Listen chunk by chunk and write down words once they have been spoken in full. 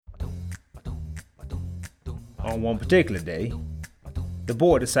On one particular day, the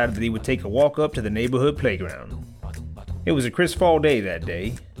boy decided that he would take a walk up to the neighborhood playground. It was a crisp fall day that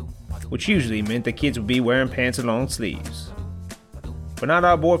day, which usually meant that kids would be wearing pants and long sleeves. But not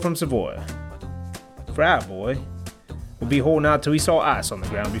our boy from Savoy. For our boy would be holding out till he saw ice on the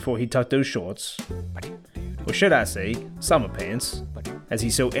ground before he tucked those shorts, or should I say, summer pants, as he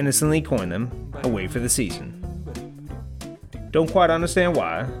so innocently coined them, away for the season. Don't quite understand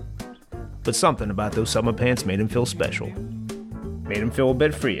why, but something about those summer pants made him feel special. Made him feel a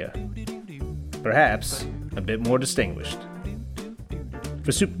bit freer. Perhaps a bit more distinguished.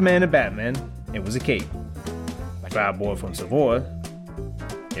 For Superman and Batman, it was a cape. For our boy from Savoy,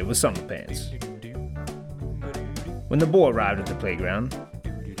 it was summer pants. When the boy arrived at the playground,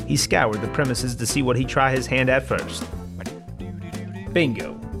 he scoured the premises to see what he'd try his hand at first.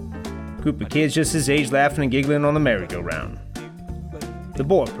 Bingo. Group of kids just his age laughing and giggling on the merry-go-round. The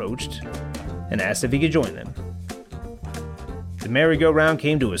boy approached and asked if he could join them. The merry-go-round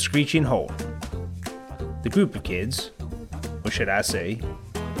came to a screeching halt. The group of kids, or should I say,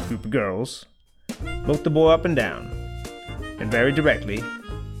 group of girls, looked the boy up and down, and very directly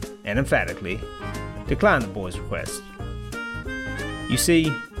and emphatically declined the boy's request. You see,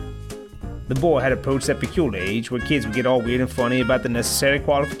 the boy had approached that peculiar age where kids would get all weird and funny about the necessary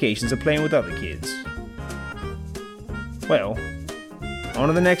qualifications of playing with other kids. Well, on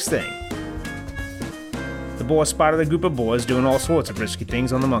to the next thing. The boy spotted a group of boys doing all sorts of risky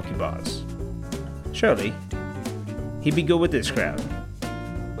things on the monkey bars. Surely, he'd be good with this crowd.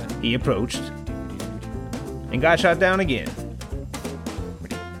 He approached and got shot down again.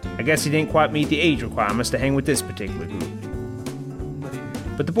 I guess he didn't quite meet the age requirements to hang with this particular group.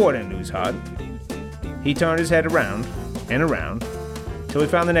 But the boy didn't lose heart. He turned his head around and around till he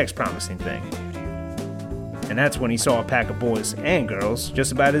found the next promising thing. And that's when he saw a pack of boys and girls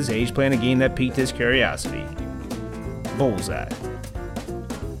just about his age playing a game that piqued his curiosity. Bullseye.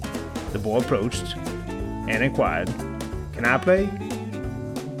 The boy approached and inquired, "Can I play?"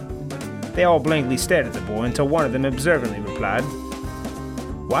 They all blankly stared at the boy until one of them observantly replied,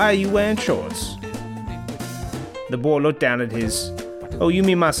 "Why are you wearing shorts?" The boy looked down at his, "Oh, you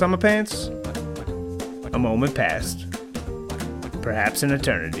mean my summer pants?" A moment passed, perhaps an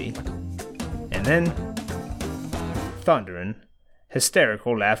eternity, and then thundering,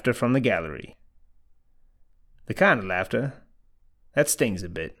 hysterical laughter from the gallery. The kind of laughter that stings a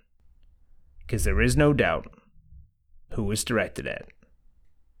bit, because there is no doubt who it's directed at.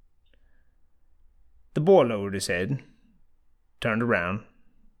 The boy lowered his head, turned around,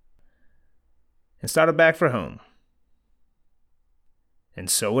 and started back for home. And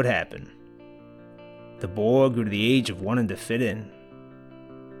so it happened. The boy grew to the age of wanting to fit in.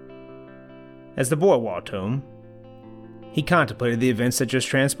 As the boy walked home, he contemplated the events that just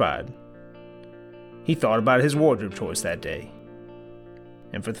transpired. He thought about his wardrobe choice that day.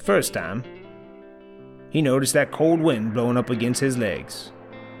 And for the first time, he noticed that cold wind blowing up against his legs.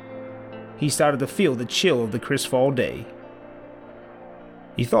 He started to feel the chill of the crisp fall day.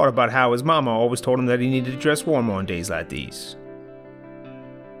 He thought about how his mama always told him that he needed to dress warm on days like these.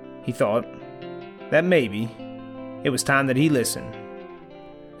 He thought that maybe it was time that he listened.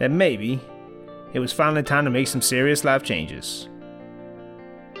 That maybe it was finally time to make some serious life changes.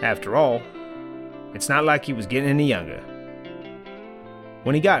 After all, it's not like he was getting any younger.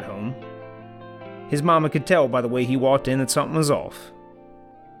 When he got home, his mama could tell by the way he walked in that something was off.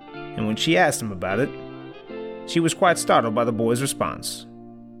 And when she asked him about it, she was quite startled by the boy's response.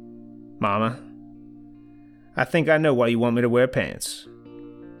 "Mama, I think I know why you want me to wear pants.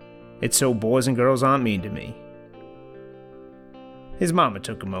 It's so boys and girls aren't mean to me." His mama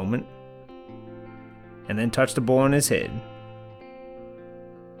took a moment, and then touched the boy on his head.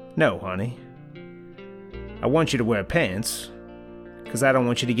 "No, honey. I want you to wear pants, because I don't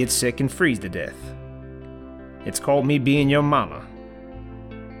want you to get sick and freeze to death. It's called me being your mama.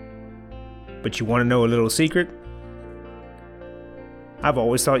 But you want to know a little secret? I've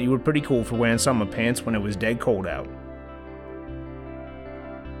always thought you were pretty cool for wearing summer pants when it was dead cold out.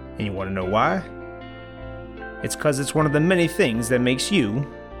 And you want to know why? It's 'cause it's one of the many things that makes you,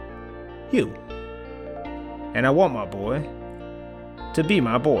 you. And I want my boy to be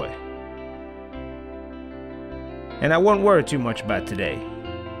my boy. And I won't worry too much about today.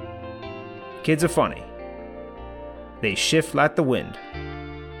 Kids are funny. They shift like the wind.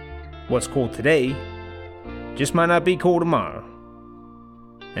 What's cool today just might not be cool tomorrow.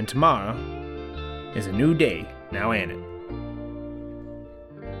 And tomorrow is a new day, now ain't it?"